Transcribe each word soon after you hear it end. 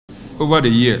over the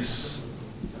years,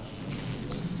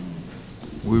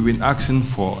 we've been asking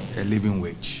for a living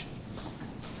wage.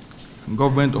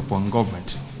 Government upon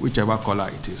government, whichever color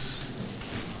it is,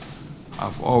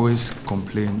 have always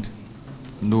complained,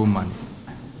 no money,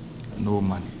 no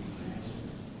money.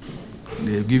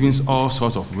 They've given us all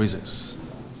sorts of reasons.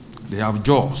 They have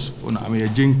jaws.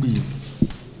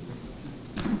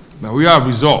 But we have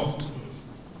resolved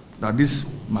that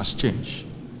this must change.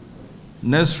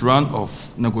 Next round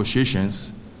of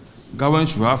negotiations, government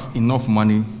should have enough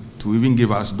money to even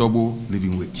give us double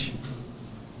living wage.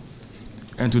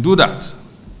 And to do that,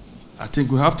 I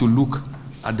think we have to look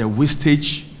at the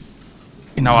wastage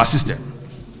in our system.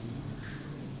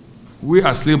 We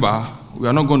as Labour, we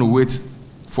are not going to wait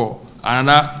for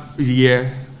another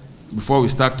year before we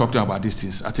start talking about these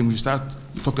things. I think we start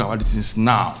talking about these things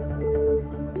now.